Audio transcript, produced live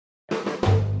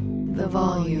the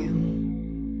volume.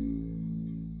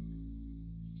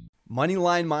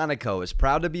 Moneyline Monaco is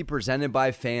proud to be presented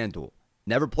by FanDuel.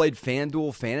 Never played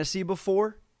FanDuel Fantasy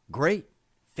before? Great.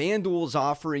 FanDuel is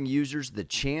offering users the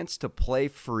chance to play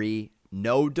free,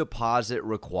 no deposit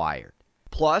required.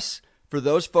 Plus, for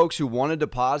those folks who want to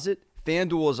deposit,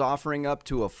 FanDuel is offering up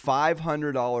to a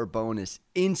 $500 bonus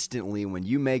instantly when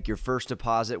you make your first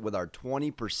deposit with our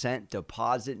 20%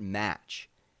 deposit match.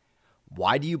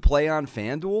 Why do you play on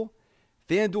FanDuel?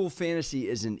 FanDuel Fantasy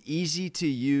is an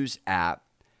easy-to-use app.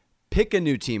 Pick a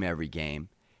new team every game.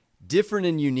 Different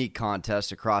and unique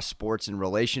contests across sports in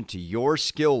relation to your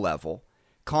skill level.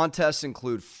 Contests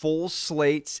include full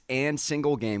slates and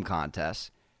single game contests.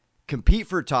 Compete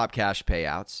for top cash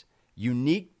payouts,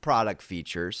 unique product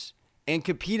features, and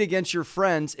compete against your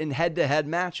friends in head-to-head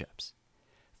matchups.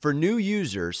 For new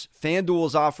users, FanDuel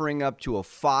is offering up to a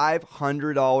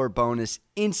 $500 bonus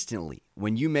instantly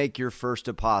when you make your first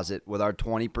deposit with our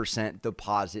 20%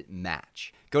 deposit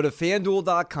match. Go to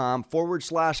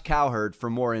FanDuel.com/Cowherd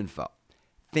for more info.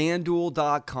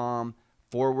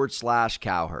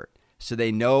 FanDuel.com/Cowherd so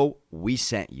they know we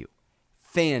sent you.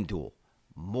 FanDuel,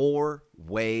 more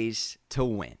ways to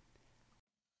win.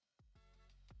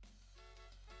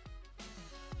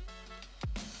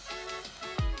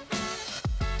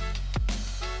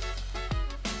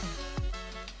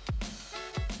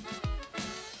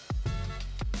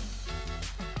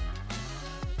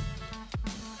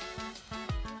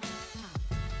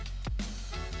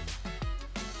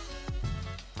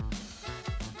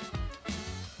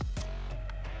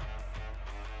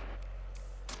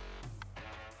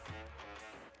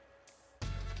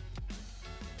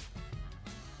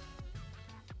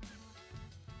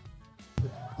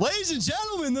 Ladies and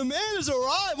gentlemen, the man has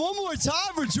arrived one more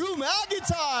time for Drew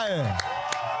McIntyre.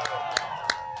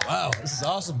 Wow, this is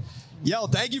awesome. Yo,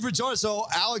 thank you for joining us. So,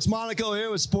 Alex Monaco here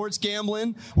with Sports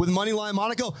Gambling with Moneyline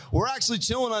Monaco. We're actually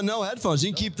chilling on no headphones.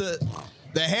 You can keep the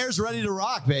hairs ready to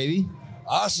rock, baby.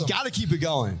 Awesome. Got to keep it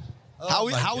going.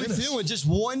 Oh, how we feeling? Just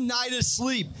one night of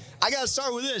sleep. I got to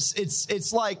start with this.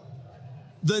 It's like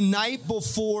the night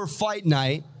before fight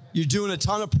night. You're doing a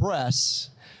ton of press.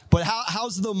 But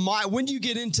how's the mind? When do you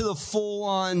get into the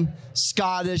full-on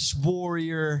Scottish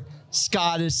warrior,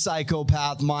 Scottish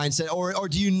psychopath mindset, or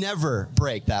do you never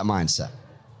break that mindset?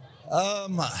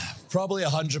 Probably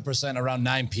 100% around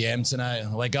 9 p.m. tonight.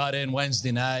 I got in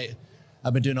Wednesday night.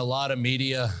 I've been doing a lot of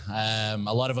media,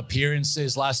 a lot of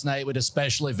appearances. Last night with a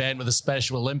special event with the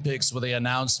Special Olympics where they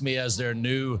announced me as their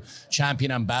new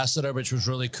champion ambassador, which was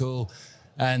really cool.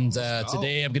 And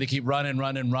today I'm going to keep running.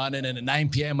 And at 9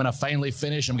 p.m. when I finally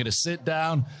finish, I'm going to sit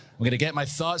down. I'm going to get my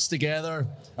thoughts together.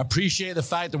 Appreciate the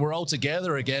fact that we're all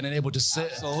together again and able to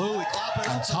sit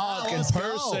and talk in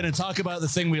person and talk about the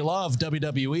thing we love,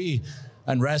 WWE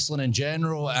and wrestling in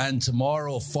general. And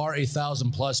tomorrow,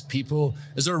 40,000 plus people.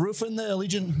 Is there a roof in the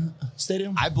Allegiant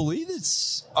Stadium? I believe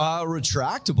it's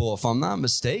retractable, if I'm not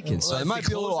mistaken. So it might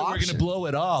be a little option. We're going to blow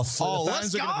it off. Oh,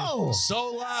 let's go.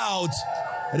 So loud.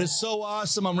 It is so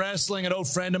awesome. I'm wrestling an old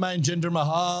friend of mine, Jinder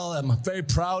Mahal. I'm very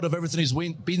proud of everything he's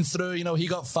been through. You know, he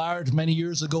got fired many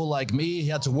years ago like me. He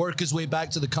had to work his way back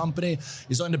to the company.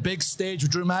 He's on the big stage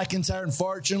with Drew McIntyre.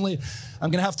 Unfortunately,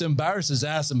 I'm going to have to embarrass his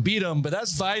ass and beat him, but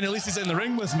that's fine. At least he's in the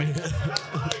ring with me.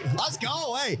 Let's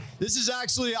go. Hey, this is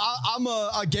actually, I'm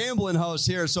a gambling host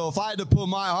here, so if I had to put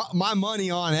my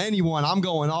money on anyone, I'm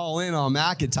going all in on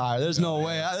McIntyre. There's no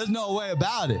way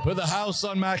about it. Put the house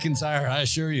on McIntyre, I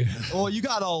assure you. Well, you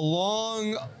got a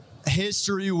long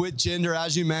history with Jinder,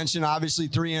 as you mentioned, obviously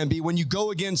 3MB. When you go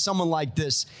against someone like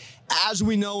this, as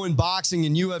we know in boxing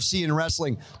and UFC and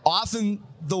wrestling, often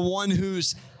the one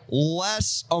who's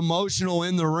less emotional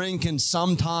in the ring can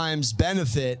sometimes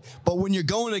benefit. But when you're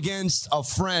going against a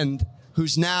friend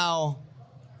who's now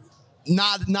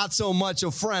not so much a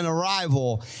friend, a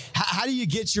rival, how do you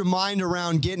get your mind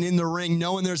around getting in the ring,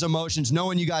 knowing there's emotions,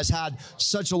 knowing you guys had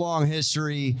such a long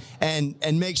history, and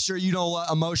make sure you don't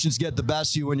let emotions get the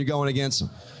best of you when you're going against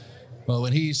them? Well,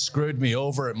 when he screwed me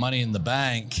over at Money in the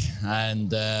Bank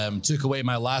and took away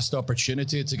my last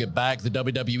opportunity to get back the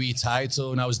WWE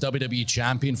title, and I was WWE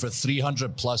champion for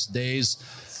 300 plus days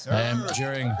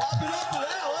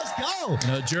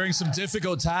during some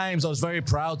difficult times, I was very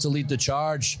proud to lead the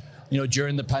charge. You know,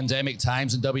 during the pandemic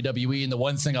times in WWE, and the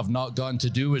one thing I've not gotten to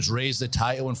do is raise the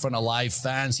title in front of live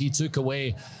fans. He took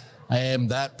away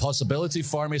that possibility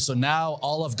for me. So now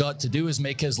all I've got to do is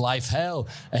make his life hell.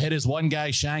 I hit his one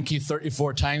guy Shanky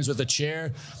 34 times with a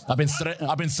chair. I've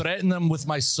been threatening him with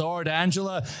my sword,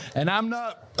 Angela, and I'm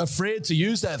not afraid to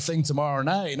use that thing tomorrow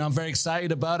night. And I'm very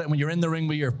excited about it. When you're in the ring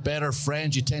with your better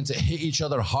friends, you tend to hit each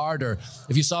other harder.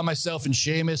 If you saw myself and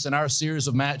Sheamus in our series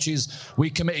of matches, we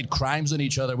committed crimes on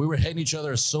each other. We were hitting each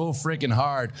other so freaking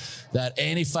hard that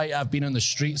any fight I've been on the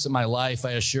streets of my life,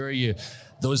 I assure you,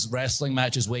 those wrestling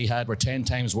matches we had were 10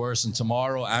 times worse. And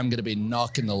tomorrow I'm going to be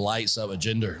knocking the lights out of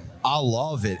Jinder. I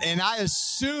love it. And I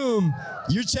assume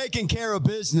you're taking care of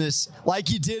business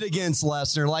like you did against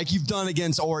Lesnar, like you've done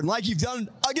against Orton, like you've done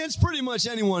against pretty much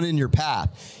anyone in your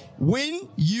path. When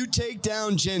you take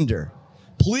down Jinder,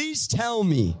 please tell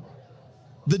me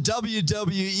the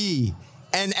WWE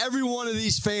and every one of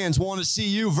these fans want to see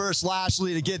you versus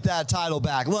Lashley to get that title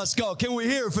back. Let's go. Can we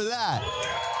hear for that?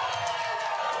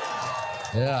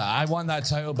 Yeah, I want that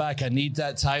title back. I need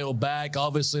that title back.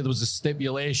 Obviously, there was a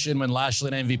stipulation when Lashley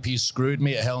and MVP screwed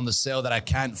me at Hell in the Cell that I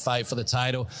can't fight for the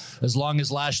title as long as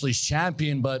Lashley's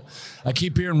champion. But I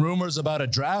keep hearing rumors about a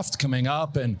draft coming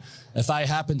up. And if I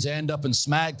happen to end up in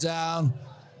SmackDown,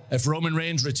 if Roman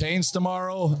Reigns retains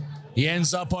tomorrow, he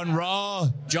ends up on Raw.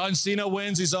 John Cena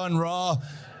wins, he's on Raw.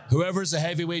 Whoever's the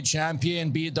heavyweight champion,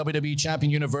 be it WWE champion,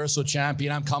 Universal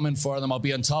champion, I'm coming for them. I'll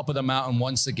be on top of the mountain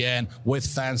once again with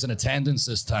fans in attendance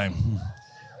this time.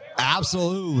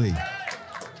 Absolutely.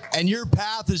 And your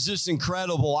path is just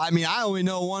incredible. I mean, I only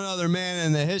know one other man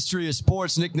in the history of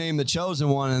sports nicknamed the Chosen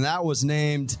One, and that was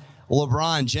named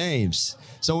LeBron James.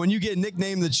 So when you get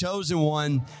nicknamed the Chosen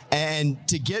One, and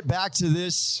to get back to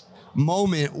this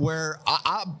moment where,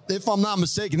 if I'm not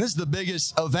mistaken, this is the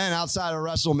biggest event outside of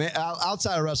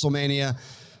WrestleMania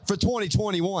for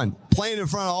 2021, playing in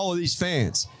front of all of these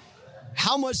fans.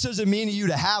 How much does it mean to you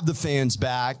to have the fans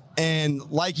back? And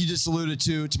like you just alluded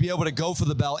to be able to go for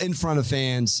the belt in front of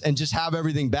fans and just have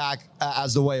everything back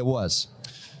as the way it was?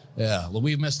 Yeah, well,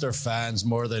 we've missed our fans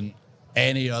more than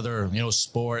any other,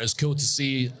 sport. It's cool to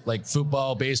see like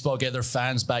football, baseball get their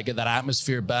fans back, get that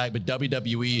atmosphere back. But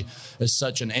WWE is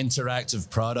such an interactive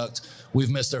product. We've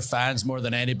missed our fans more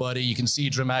than anybody. You can see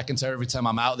Drew McIntyre every time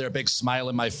I'm out there, big smile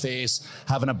in my face,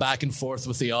 having a back and forth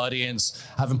with the audience,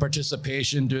 having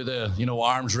participation, do the,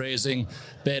 arms raising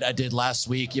bit I did last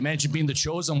week. You mentioned being the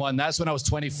chosen one. That's when I was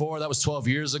 24. That was 12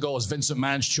 years ago. I was Vince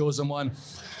McMahon's chosen one.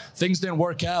 Things didn't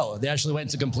work out. They actually went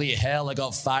to complete hell. I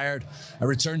got fired. I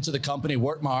returned to the company,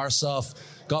 worked my arse off,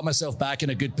 got myself back in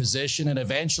a good position, and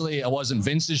eventually I wasn't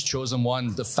Vince's chosen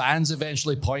one. The fans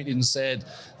eventually pointed and said,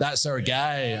 "That's our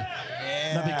guy."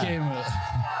 Yeah.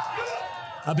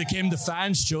 I became the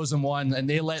fans' chosen one, and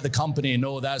they let the company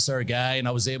know that's our guy, and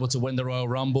I was able to win the Royal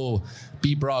Rumble,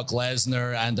 beat Brock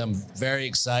Lesnar, and I'm very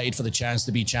excited for the chance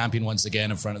to be champion once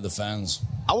again in front of the fans.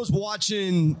 I was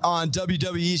watching on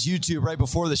WWE's YouTube right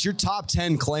before this, your top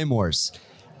 10 Claymores.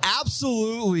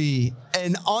 Absolutely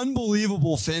an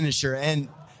unbelievable finisher, and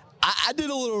I did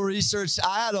a little research.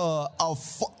 I had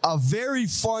a very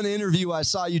fun interview I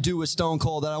saw you do with Stone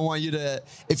Cold that I want you to,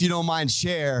 if you don't mind,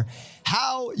 share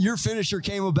how your finisher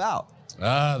came about.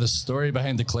 The story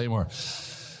behind the Claymore.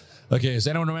 Okay, does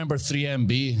anyone remember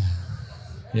 3MB?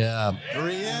 Yeah.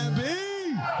 3MB!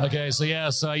 Okay,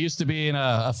 so I used to be in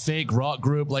a fake rock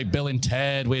group like Bill and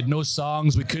Ted. We had no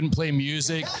songs. We couldn't play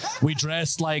music. We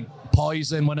dressed like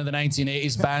Poison, one of the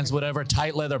 1980s bands, whatever,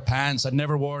 tight leather pants. I'd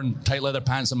never worn tight leather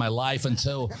pants in my life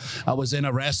until I was in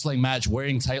a wrestling match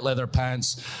wearing tight leather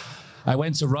pants. I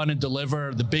went to run and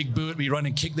deliver the big boot. We run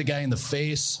and kick the guy in the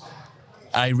face.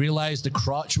 I realized the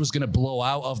crotch was going to blow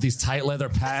out of these tight leather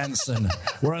pants, and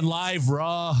we're on live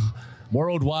Raw.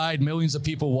 Worldwide, millions of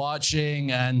people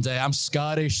watching, and I'm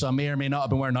Scottish, so I may or may not have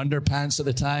been wearing underpants at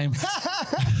the time.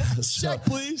 Check,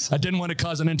 please. I didn't want to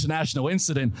cause an international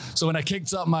incident, so when I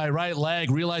kicked up my right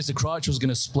leg, realized the crotch was going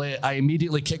to split, I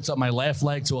immediately kicked up my left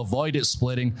leg to avoid it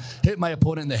splitting, hit my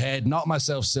opponent in the head, knocked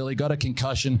myself silly, got a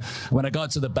concussion. When I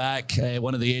got to the back,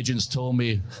 one of the agents told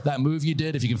me, that move you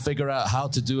did, if you can figure out how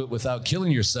to do it without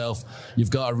killing yourself,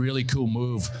 you've got a really cool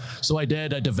move. So I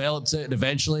did. I developed it, and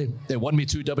eventually they won me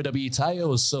 2 WWE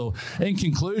titles. So in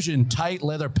conclusion, tight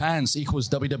leather pants equals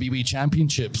WWE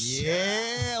championships.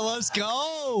 Yeah, let's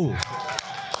go.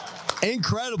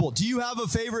 Incredible. Do you have a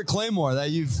favorite Claymore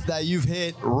that you've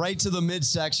hit right to the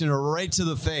midsection or right to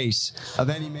the face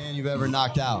of any man you've ever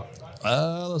knocked out?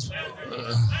 Yeah,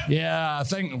 I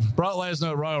think Brock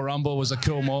Lesnar at Royal Rumble was a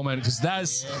cool moment because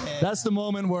that's the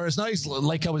moment where it's not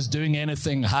like I was doing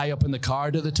anything high up in the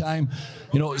card at the time.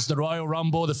 You know, it's the Royal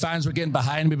Rumble. The fans were getting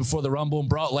behind me before the Rumble, and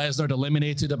Brock Lesnar had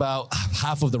eliminated about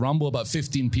half of the Rumble, about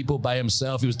 15 people by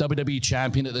himself. He was WWE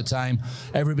champion at the time.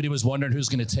 Everybody was wondering who's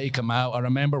going to take him out. I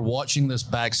remember watching this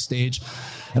backstage,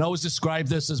 and I always describe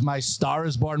this as my Star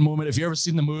is Born moment. If you ever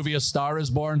seen the movie A Star is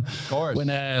Born, of course, when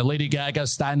Lady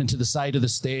Gaga's standing to the side of the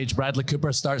stage, Bradley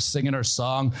Cooper starts singing her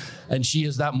song, and she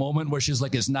has that moment where she's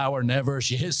like, it's now or never.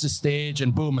 She hits the stage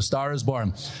and boom, A Star is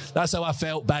Born. That's how I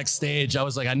felt backstage. I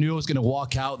was like, I knew I was going to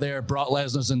walk out there, Brock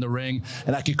Lesnar's in the ring,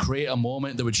 and I could create a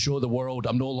moment that would show the world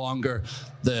I'm no longer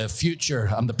the future,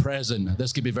 I'm the present.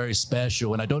 This could be very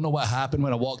special. And I don't know what happened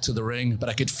when I walked to the ring, but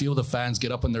I could feel the fans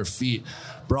get up on their feet.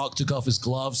 Brock took off his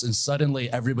gloves, and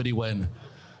suddenly everybody went,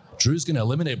 Drew's going to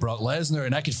eliminate Brock Lesnar,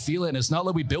 and I could feel it. And it's not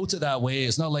like we built it that way.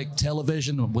 It's not like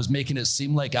television was making it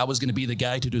seem like I was going to be the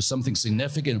guy to do something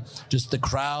significant. Just the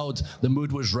crowd, the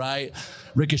mood was right.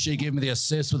 Ricochet gave me the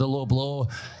assist with a low blow,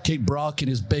 kicked Brock in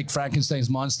his big Frankenstein's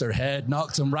monster head,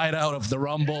 knocked him right out of the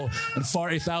Rumble, and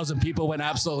 40,000 people went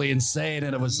absolutely insane,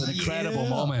 and it was an incredible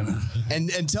moment.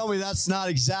 And tell me that's not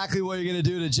exactly what you're going to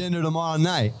do to Jinder tomorrow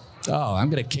night. Oh,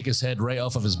 I'm going to kick his head right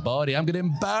off of his body. I'm going to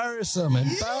embarrass him.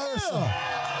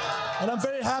 And I'm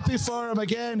very happy for him.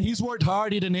 Again, he's worked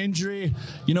hard. He had an injury.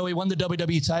 You know, he won the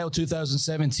WWE title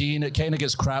 2017. It kind of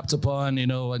gets crapped upon, you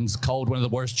know, and called one of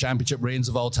the worst championship reigns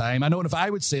of all time. I know if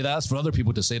I would say that, it's for other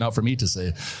people to say, not for me to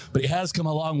say. But he has come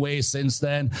a long way since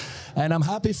then. And I'm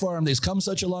happy for him that he's come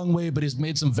such a long way, but he's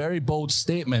made some very bold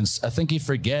statements. I think he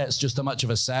forgets just how much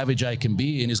of a savage I can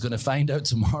be, and he's going to find out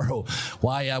tomorrow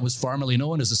why I was formerly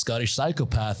known as a Scottish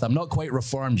psychopath. I'm not quite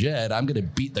reformed yet. I'm going to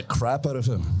beat the crap out of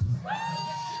him.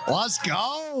 Let's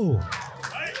go.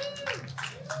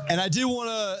 And I do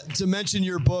want to mention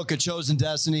your book, A Chosen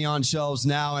Destiny, on shelves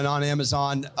now and on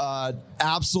Amazon.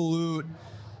 Absolute,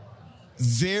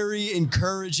 very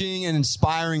encouraging and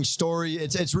inspiring story.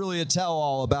 It's really a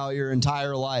tell-all about your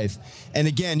entire life. And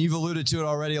again, you've alluded to it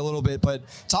already a little bit, but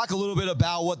talk a little bit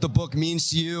about what the book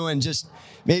means to you, and just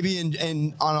maybe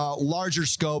in on a larger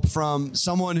scope from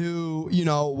someone who, you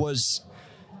know, was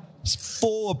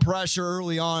full of pressure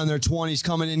early on in their 20s,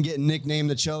 coming in, getting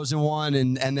nicknamed the Chosen One,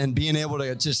 and then being able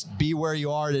to just be where you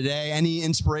are today. Any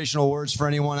inspirational words for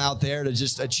anyone out there to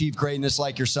just achieve greatness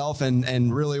like yourself,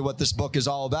 and really what this book is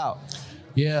all about?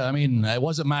 Yeah, I mean, it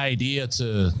wasn't my idea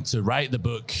to write the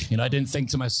book. You know, I didn't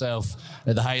think to myself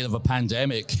at the height of a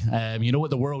pandemic, you know what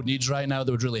the world needs right now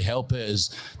that would really help it is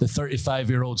the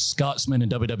 35-year-old Scotsman in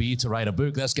WWE to write a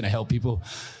book. That's going to help people.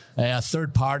 A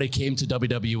third party came to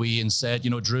WWE and said, you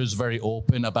know, Drew's very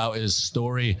open about his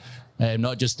story,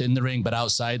 not just in the ring, but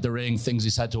outside the ring, things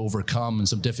he's had to overcome in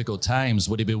some difficult times.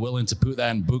 Would he be willing to put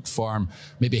that in book form,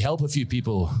 maybe help a few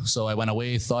people? So I went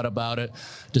away, thought about it,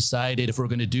 decided if we're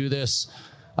going to do this,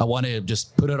 I want to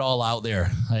just put it all out there.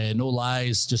 No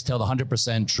lies, just tell the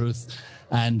 100% truth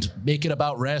and make it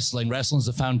about wrestling. Wrestling's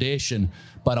the foundation,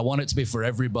 but I want it to be for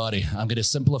everybody. I'm going to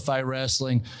simplify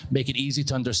wrestling, make it easy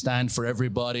to understand for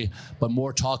everybody, but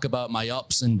more talk about my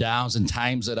ups and downs and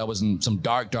times that I was in some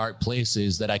dark, dark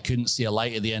places that I couldn't see a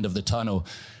light at the end of the tunnel.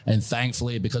 And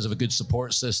thankfully, because of a good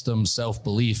support system,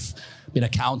 self-belief, being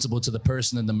accountable to the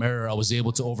person in the mirror, I was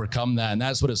able to overcome that. And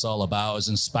that's what it's all about, is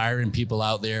inspiring people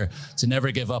out there to never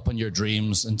give up on your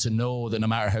dreams and to know that no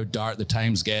matter how dark the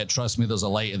times get, trust me, there's a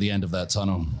light at the end of that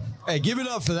tunnel. Hey, give it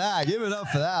up for that. Give it up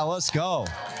for that. Let's go.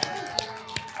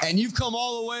 And you've come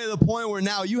all the way to the point where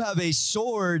now you have a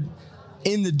sword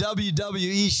in the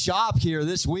WWE shop here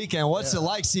this weekend. What's it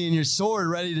like seeing your sword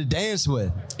ready to dance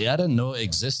with? Yeah, I didn't know it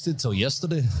existed till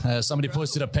yesterday. Somebody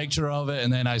posted a picture of it,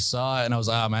 and then I saw it, and I was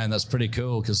like, oh, man, that's pretty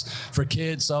cool. Because for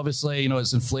kids, obviously, you know,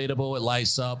 it's inflatable, it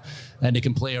lights up, and they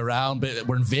can play around. But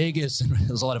we're in Vegas, and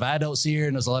there's a lot of adults here,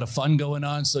 and there's a lot of fun going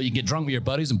on. So you can get drunk with your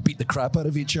buddies and beat the crap out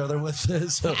of each other with it.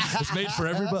 So it's made for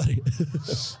everybody.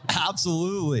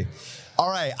 Absolutely. All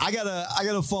right, I got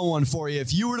a fun one for you.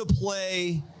 If you were to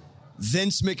play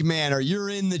Vince McMahon, or you're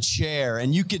in the chair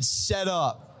and you could set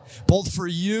up both for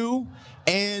you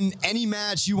and any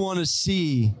match you want to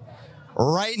see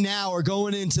right now or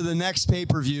going into the next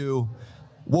pay-per-view,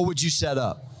 what would you set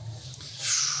up?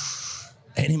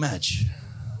 Any match.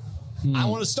 I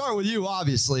want to start with you,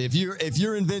 obviously. If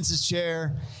you're in Vince's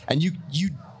chair and you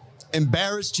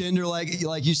embarrass Jinder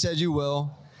like you said you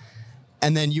will,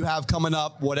 and then you have coming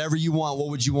up whatever you want, what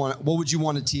would you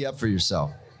want to tee up for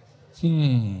yourself?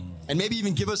 And maybe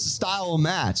even give us a style of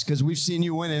match, because we've seen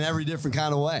you win in every different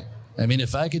kind of way. I mean,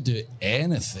 if I could do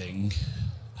anything,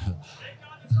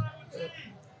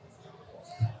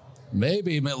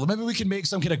 Maybe we can make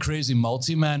some kind of crazy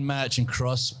multi-man match and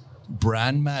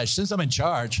cross-brand match. Since I'm in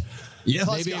charge,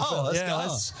 let's go.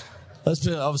 Let's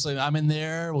put, obviously, I'm in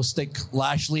there. We'll stick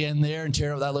Lashley in there and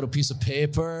tear up that little piece of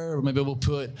paper. Or maybe we'll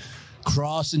put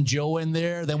Cross and Joe in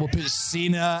there. Then we'll put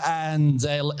Cena and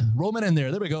Roman in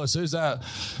there. There we go. So who's that?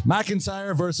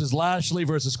 McIntyre versus Lashley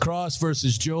versus Cross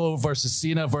versus Joe versus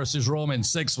Cena versus Roman.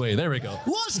 6-way. There we go.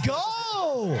 Let's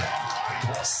go.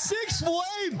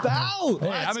 6-way bout. Hey,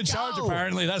 I'm in charge,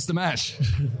 apparently. That's the match.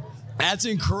 That's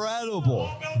incredible.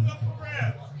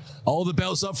 All the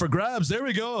belts up for grabs. There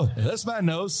we go. This man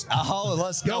knows. Oh,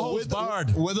 let's go. No holds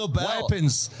barred. With a belt.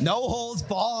 Weapons. No holds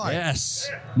barred. Yes.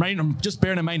 Right, just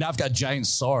bearing in mind, I've got a giant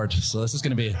sword, so this is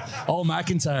going to be all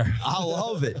McIntyre. I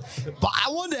love it. But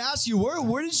I wanted to ask you,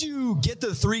 where did you get the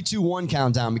 3-2-1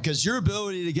 countdown? Because your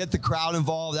ability to get the crowd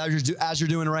involved as you're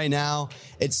doing right now,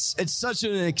 it's such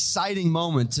an exciting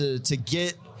moment to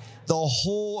get the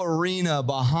whole arena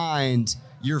behind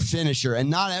your finisher, and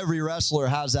not every wrestler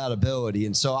has that ability.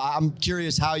 And so I'm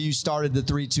curious how you started the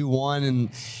 3-2-1,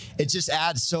 and it just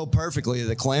adds so perfectly to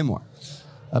the Claymore.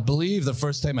 I believe the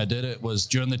first time I did it was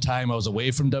during the time I was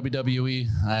away from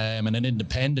WWE in an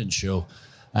independent show.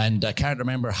 And I can't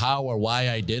remember how or why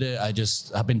I did it.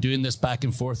 I've been doing this back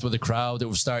and forth with the crowd that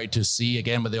we've started to see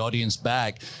again with the audience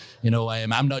back. You know,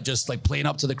 I'm not just like playing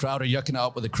up to the crowd or yucking it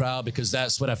up with the crowd because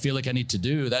that's what I feel like I need to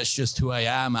do. That's just who I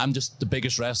am. I'm just the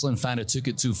biggest wrestling fan who took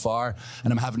it too far,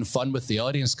 and I'm having fun with the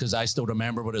audience because I still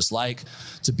remember what it's like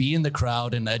to be in the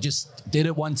crowd. And I just did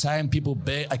it one time. People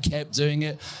bit. I kept doing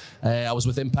it. I was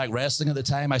with Impact Wrestling at the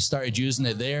time. I started using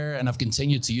it there, and I've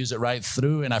continued to use it right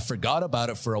through. And I forgot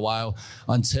about it for a while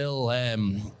until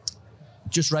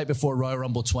just right before Royal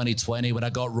Rumble 2020 when I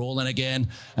got rolling again,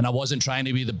 and I wasn't trying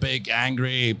to be the big,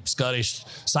 angry Scottish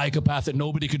psychopath that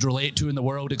nobody could relate to in the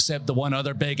world except the one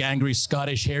other big, angry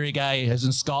Scottish hairy guy who's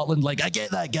in Scotland. Like, I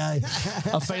get that guy.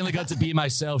 I finally got to be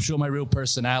myself, show my real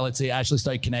personality, actually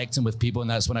start connecting with people, and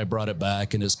that's when I brought it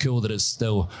back, and it's cool that it's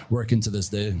still working to this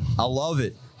day. I love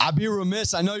it. I'd be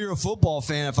remiss. I know you're a football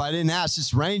fan if I didn't ask.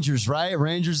 It's Rangers, right?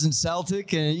 Rangers and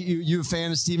Celtic. And you a fan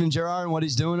of Steven Gerrard and what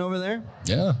he's doing over there?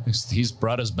 Yeah, he's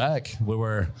brought us back. We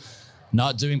were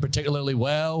not doing particularly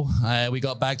well. We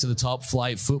got back to the top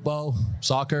flight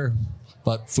soccer,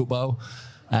 but football.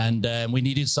 And we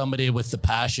needed somebody with the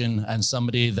passion and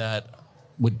somebody that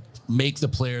would make the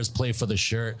players play for the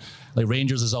shirt. Like,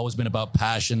 Rangers has always been about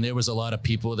passion. There was a lot of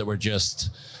people that were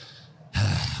just,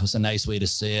 what's a nice way to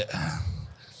say it?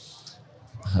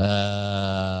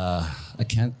 I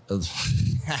can't.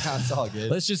 It's all good.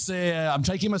 Let's just say I'm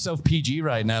trying to keep myself PG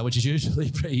right now, which is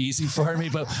usually pretty easy for me.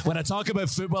 But when I talk about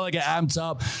football, I get amped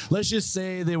up. Let's just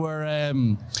say they were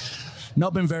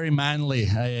not been very manly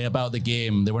about the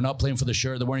game. They were not playing for the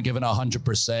shirt. They weren't giving it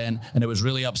 100%. And it was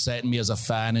really upsetting me as a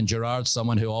fan. And Gerrard's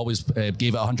someone who always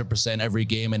gave it 100% every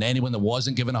game. And anyone that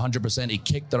wasn't giving 100%, he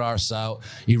kicked their arse out.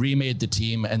 He remade the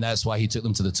team. And that's why he took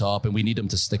them to the top. And we need them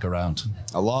to stick around.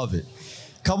 I love it.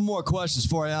 Couple more questions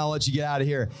for you. I'll let you get out of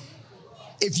here.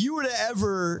 If you were to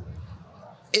ever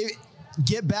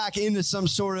get back into some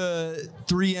sort of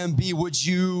 3MB, would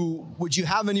you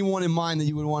have anyone in mind that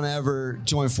you would want to ever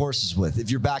join forces with?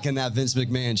 If you're back in that Vince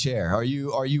McMahon chair, are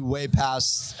you way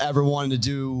past ever wanting to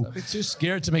do? I'd be too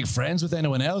scared to make friends with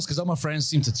anyone else because all my friends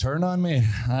seem to turn on me.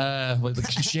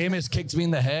 Sheamus kicked me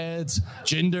in the head.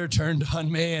 Jinder turned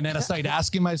on me, and then I started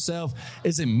asking myself,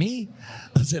 is it me?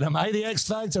 I said, am I the X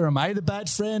Factor? Am I the bad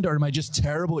friend? Or am I just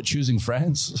terrible at choosing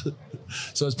friends?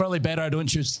 So it's probably better I don't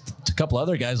choose a couple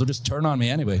other guys. They'll just turn on me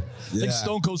anyway. Yeah. I think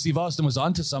Stone Cold Steve Austin was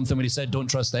onto something when he said, don't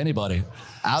trust anybody.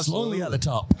 Absolutely. It's lonely at the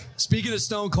top. Speaking of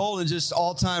Stone Cold and just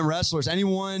all-time wrestlers,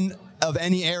 anyone of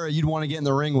any era you'd want to get in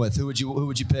the ring with, who would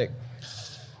you pick?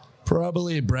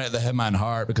 Probably Bret the Hitman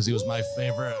Hart, because he was my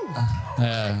favorite.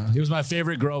 He was my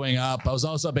favorite growing up. I was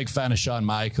also a big fan of Shawn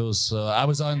Michaels. I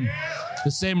was on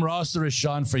the same roster as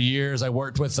Shawn for years. I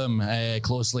worked with him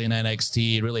closely in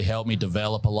NXT. It really helped me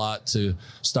develop a lot to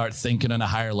start thinking on a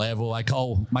higher level. I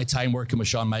call my time working with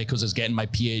Shawn Michaels as getting my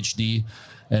PhD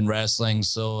in wrestling.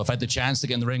 So if I had the chance to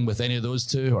get in the ring with any of those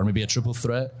two, or maybe a triple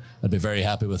threat, I'd be very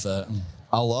happy with that.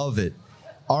 I love it.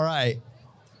 All right.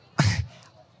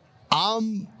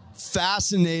 I'm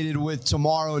fascinated with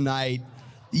tomorrow night.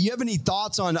 Do you have any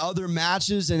thoughts on other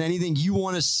matches and anything you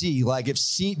want to see? Like, do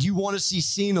you want to see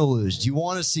Cena lose? Do you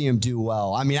want to see him do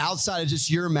well? I mean, outside of just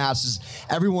your matches,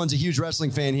 everyone's a huge wrestling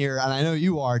fan here, and I know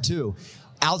you are too.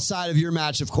 Outside of your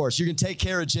match, of course, you're going to take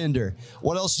care of Jinder.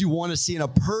 What else do you want to see in a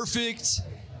perfect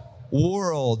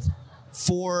world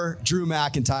for Drew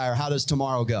McIntyre? How does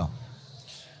tomorrow go?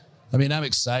 I mean, I'm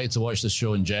excited to watch the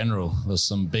show in general. There's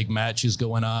some big matches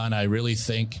going on. I really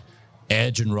think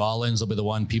Edge and Rollins will be the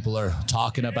one people are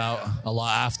talking about a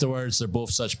lot afterwards. They're both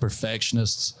such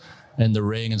perfectionists in the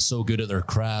ring and so good at their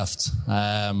craft.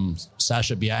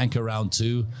 Sasha Bianca round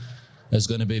 2 is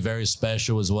going to be very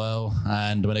special as well.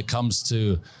 And when it comes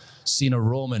to Cena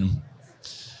Roman,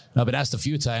 I've been asked a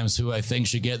few times who I think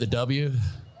should get the W.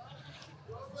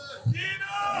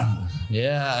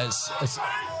 Yeah,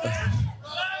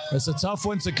 it's a tough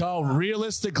one to call.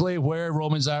 Realistically, where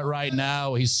Roman's at right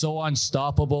now, he's so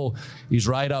unstoppable. He's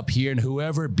right up here, and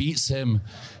whoever beats him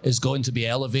is going to be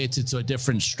elevated to a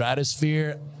different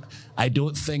stratosphere. I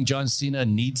don't think John Cena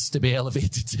needs to be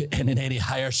elevated to in any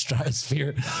higher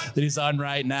stratosphere that he's on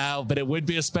right now, but it would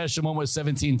be a special moment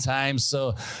 17 times.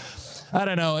 So I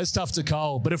don't know. It's tough to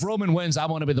call. But if Roman wins, I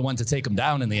want to be the one to take him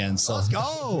down in the end. So let's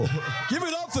go. Give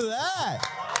it up for that.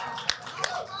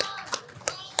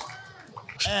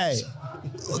 Hey,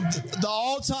 the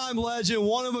all-time legend,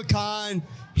 one of a kind.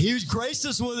 He graced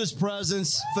us with his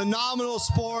presence. Phenomenal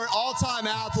sport, all-time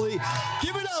athlete.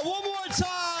 Give it up one more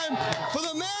time for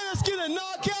the man that's going to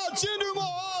knock out Jinder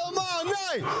Mahal tomorrow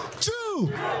night, Drew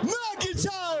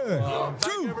McIntyre.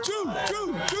 Drew.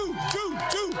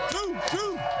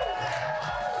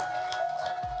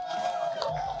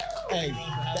 Hey,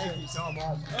 thank you so much.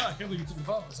 Oh, I can't believe you took the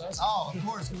phone. That's awesome. Oh, of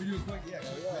course. Can we do a quick? Yeah.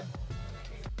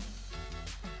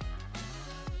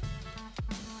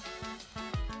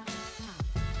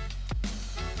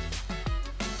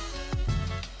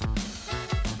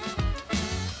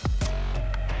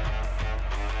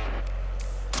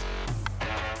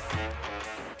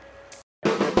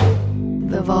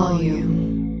 The volume.